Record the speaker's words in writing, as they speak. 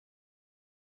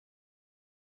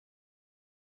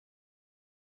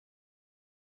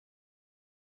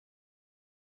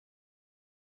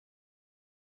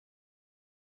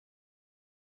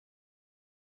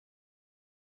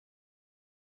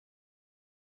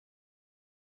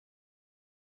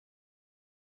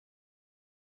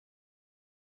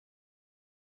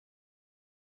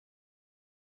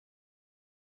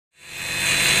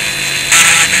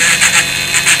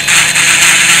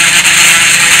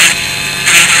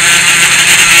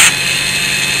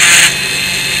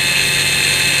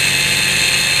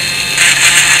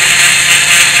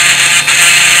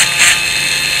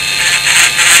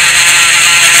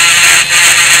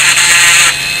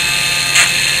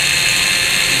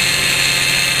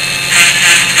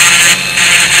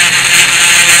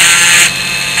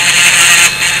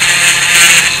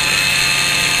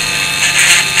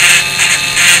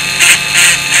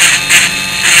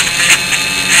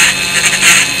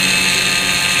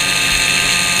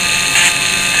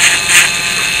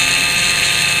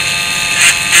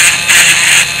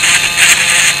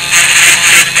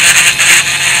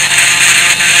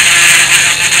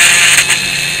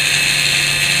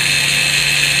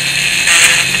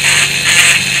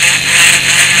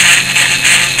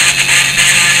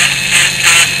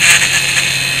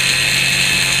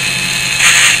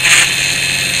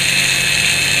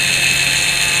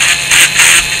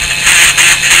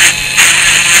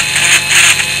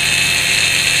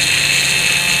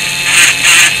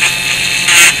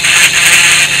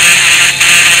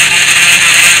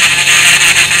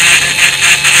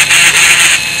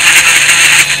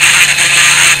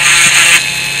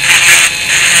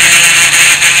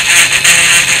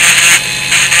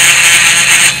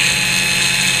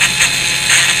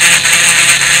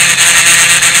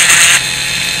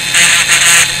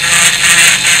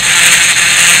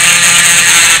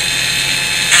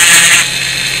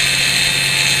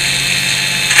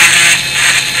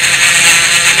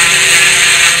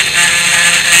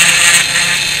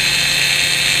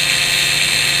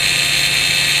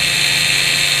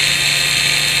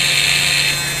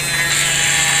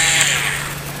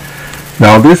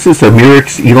Now this is a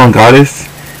Murex elongatus.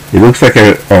 It looks like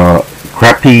a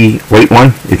crappy white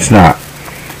one. It's not.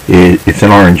 It's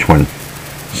an orange one.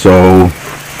 So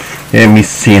let me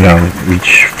see now.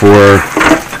 Reach for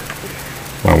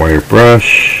my wire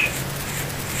brush.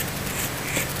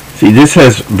 See, this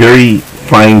has very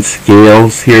fine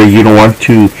scales here. You don't want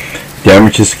to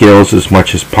damage the scales as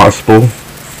much as possible.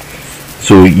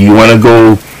 So you want to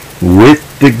go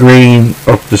with the grain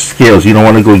of the scales. You don't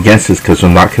want to go against this because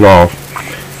it'll knock it off.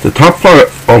 The top part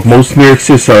of most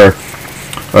Murexes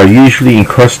are usually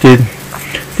encrusted.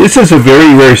 This is a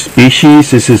very rare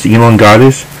species. This is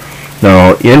elongatus.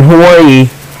 Now in Hawaii,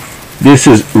 this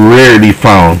is rarely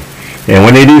found, and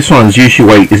when it is found, it's usually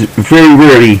white. It's very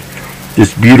rarely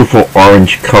this beautiful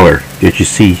orange color that you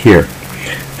see here.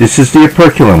 This is the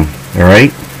operculum. All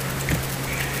right.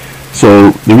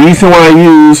 So the reason why I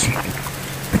use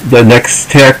the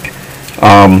Next-Tech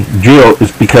drill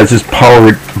is because it's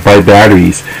powered by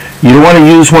batteries. You don't want to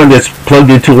use one that's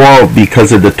plugged into a wall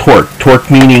because of the torque.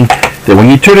 Torque meaning that when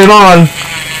you turn it on,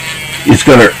 it's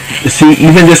gonna see,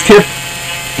 even this tip,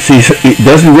 see, it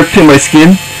doesn't rip through my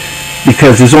skin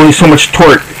because there's only so much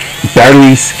torque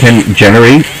batteries can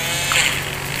generate.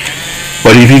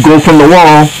 But if you go from the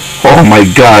wall, oh my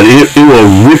god, it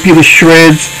will rip you to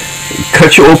shreds,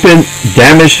 cut you open,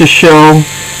 damage the shell,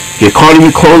 get caught in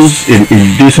your clothes and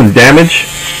do some damage.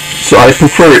 So I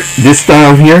prefer this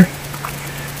down here.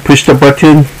 Push the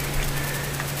button,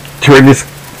 turn this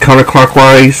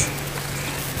counterclockwise,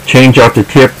 change out the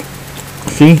tip.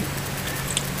 See?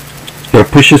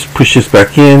 Push this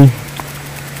back in.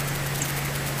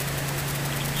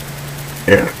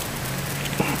 Yeah.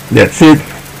 That's it.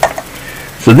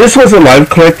 So this was a live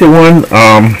collected one.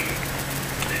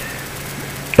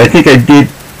 I think I did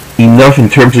enough in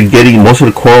terms of getting most of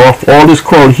the coral off. All this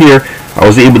coral here, I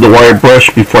was able to wire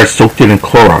brush before I soaked it in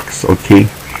Clorox. Okay.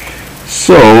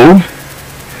 So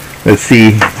let's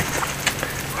see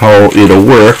how it'll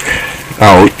work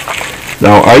out.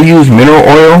 Now I use mineral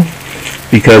oil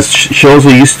because shells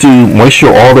are used to moisture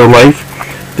all their life.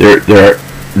 They're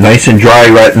nice and dry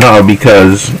right now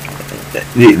because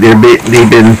they've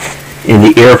been in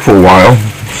the air for a while.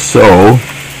 So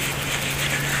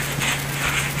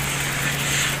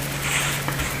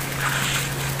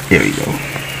there we go.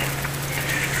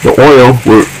 The oil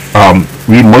will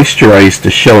re-moisturize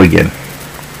the shell again.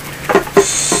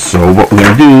 So what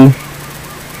we're going to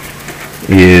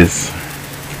do is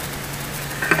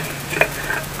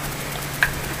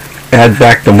add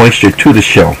back the moisture to the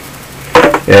shell.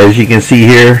 As you can see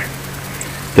here,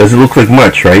 doesn't look like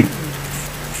much, right?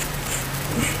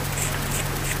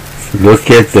 Look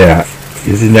at that.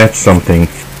 Isn't that something?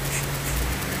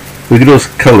 Look at those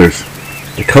colors.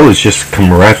 The colors just come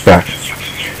right back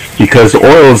because the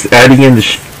oil is adding in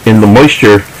the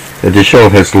moisture that the shell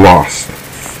has lost.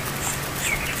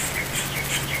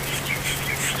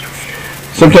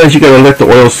 Sometimes you gotta let the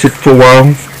oil sit for a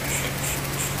while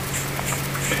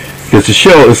because the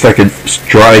shell is like a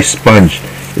dry sponge.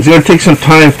 It's gonna take some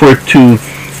time for it to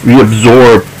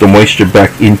reabsorb the moisture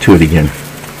back into it again.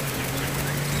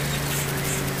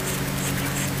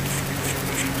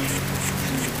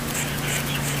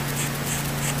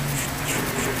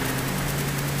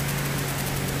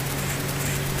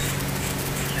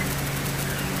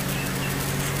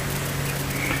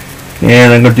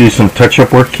 And I'm going to do some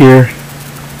touch-up work here.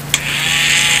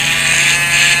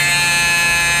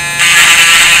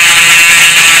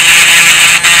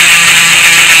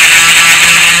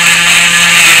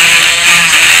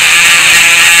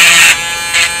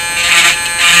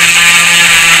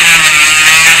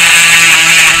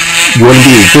 You want to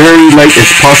be as very light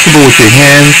as possible with your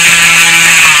hands.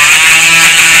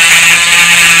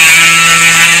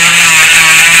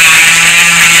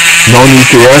 No need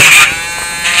to rush.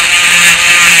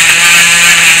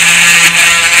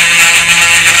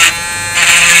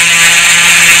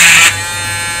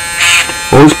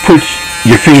 Always put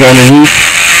your finger underneath.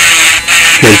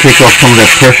 Try to take off some of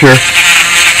that pressure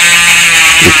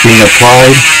that's being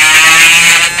applied.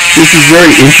 This is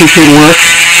very intricate work.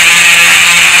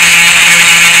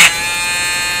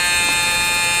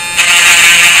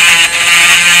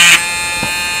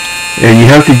 And you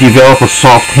have to develop a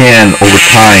soft hand over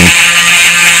time.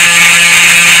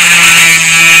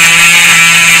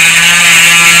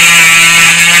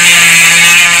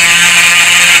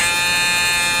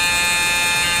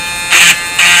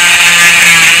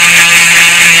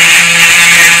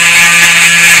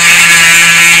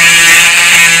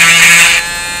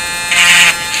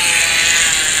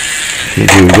 Okay,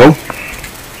 here we go.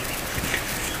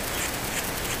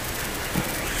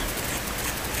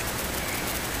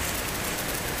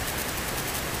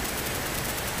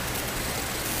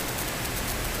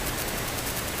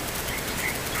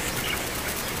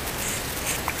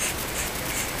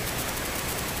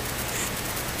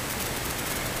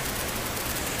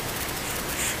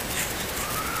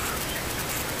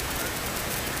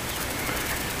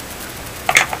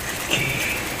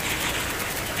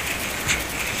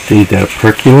 save that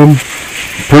operculum.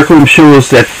 Operculum shows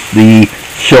that the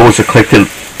shells are collected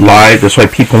live. That's why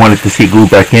people wanted to see glue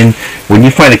back in. When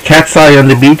you find a cat's eye on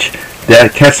the beach,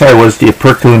 that cat's eye was the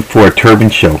operculum for a turban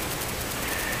shell.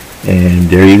 And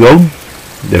there you go.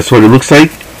 That's what it looks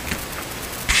like.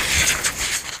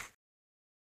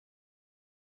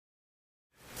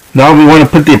 Now we want to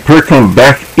put the operculum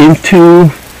back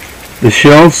into the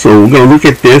shell, so we're going to look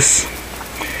at this.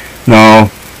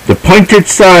 Now the pointed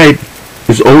side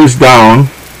is always down.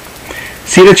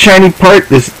 See the shiny part?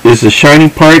 This is the shiny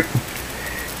part,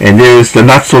 and there's the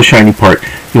not so shiny part.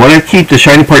 You want to keep the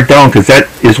shiny part down because that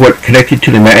is what connected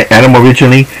to the animal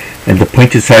originally, and the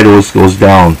pointed side always goes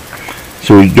down.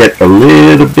 So we get a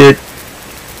little bit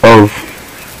of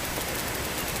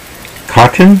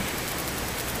cotton,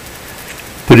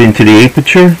 put it into the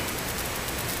aperture,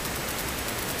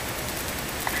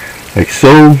 like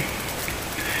so.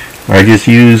 I just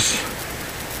use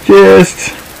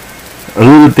just a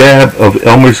little dab of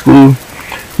Elmer's glue.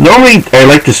 Normally I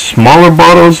like the smaller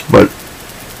bottles, but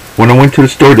when I went to the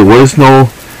store there was no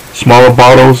smaller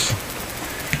bottles.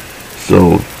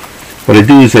 So what I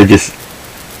do is I just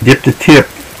dip the tip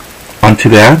onto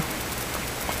that.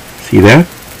 See that?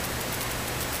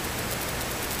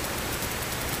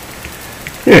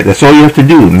 There, that's all you have to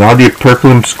do. Now the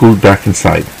operculum glued back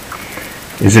inside.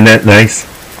 Isn't that nice?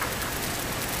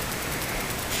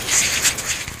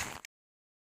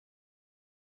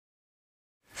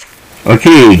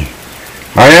 Okay,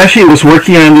 I actually was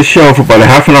working on this shell for about a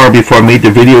half an hour before I made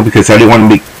the video because I didn't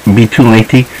want to be too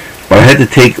lengthy. But I had to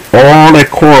take all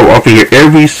that coral off of here.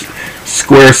 Every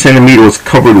square centimeter was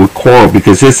covered with coral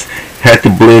because this had to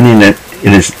blend in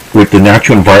with the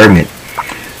natural environment.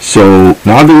 So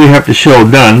now that we have the shell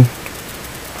done,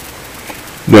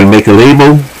 I'm going to make a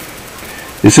label.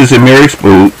 This is a Murex,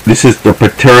 but this is the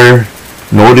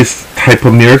Pterynotus type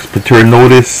of Murex.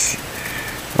 Pterynotus.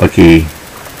 Okay.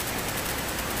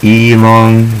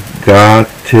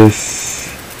 Elongatus.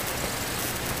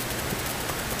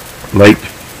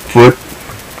 Lightfoot.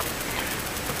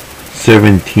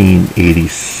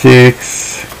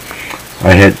 1786.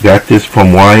 I had got this from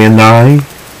Hawaiian.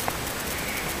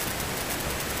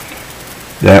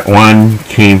 That one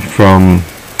came from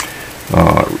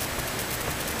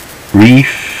Reef.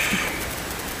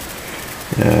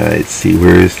 Let's see,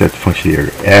 where is that function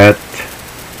here? At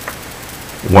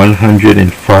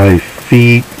 105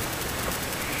 feet.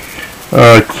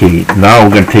 Okay, now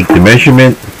we're going to take the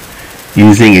measurement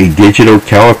using a digital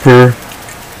caliper.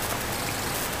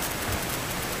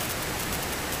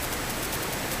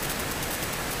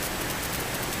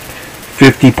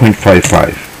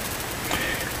 .55,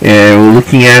 and we're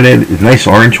looking at it. It's a nice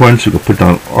orange one, so we'll put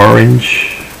down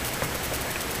orange.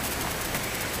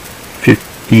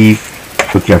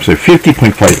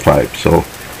 50.55. So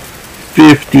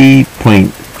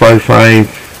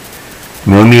 50.55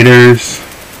 millimeters.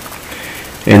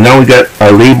 And now we got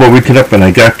our label written up, and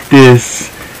I got this.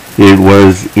 It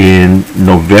was in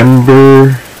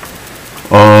November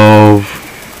of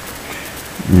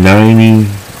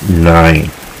 '99.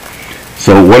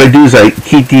 So what I do is I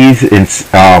keep these in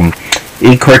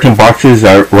 8 carton boxes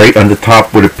right on the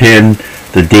top with a pin,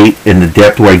 the date and the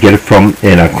depth where I get it from,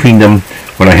 and I clean them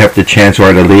when I have the chance or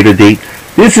at a later date.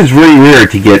 This is really rare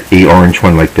to get a orange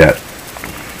one like that.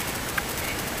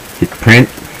 Hit print.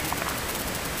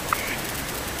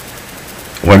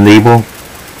 One label.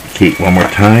 Okay, one more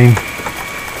time.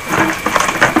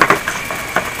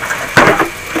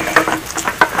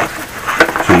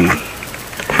 Okay,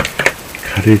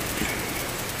 cut it.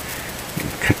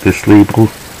 Cut this label.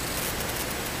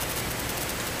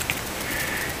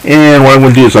 And what I'm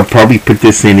going to do is I'll probably put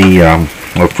this in a,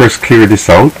 I'll first clear this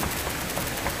out.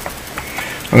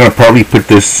 I'm going to probably put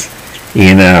this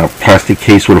in a plastic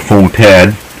case with a foam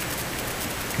pad.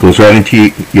 Goes right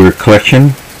into your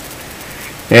collection.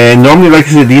 And normally, like I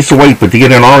said, these are white, but to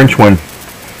get an orange one,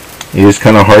 it is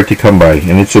kind of hard to come by,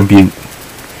 and it's a beaut.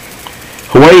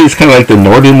 Hawaii is kind of like the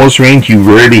northernmost range. You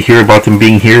rarely hear about them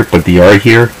being here, but they are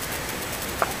here.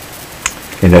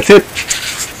 And that's it.